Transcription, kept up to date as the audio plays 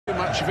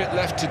much of it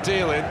left to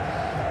deal in.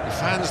 The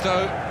fans,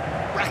 though,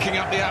 racking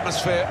up the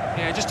atmosphere.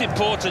 Yeah, just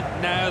important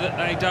now that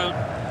they don't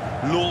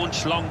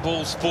launch long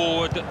balls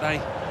forward, that they...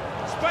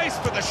 Space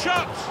for the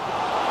shot!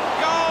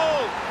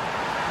 Goal!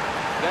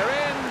 They're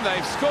in,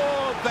 they've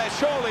scored, they're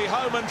surely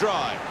home and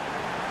dry.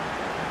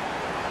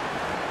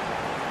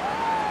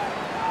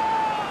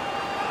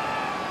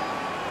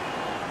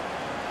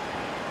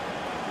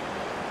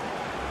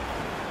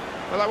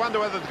 Well, I wonder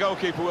whether the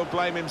goalkeeper will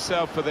blame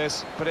himself for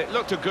this, but it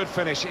looked a good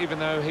finish, even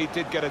though he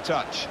did get a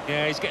touch.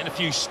 Yeah, he's getting a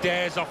few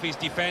stares off his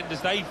defenders.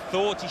 They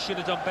thought he should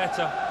have done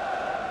better.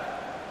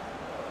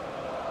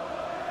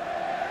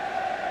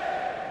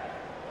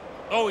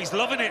 Oh, he's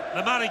loving it,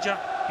 the manager.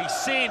 He's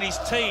seeing his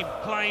team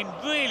playing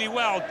really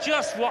well,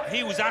 just what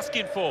he was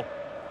asking for.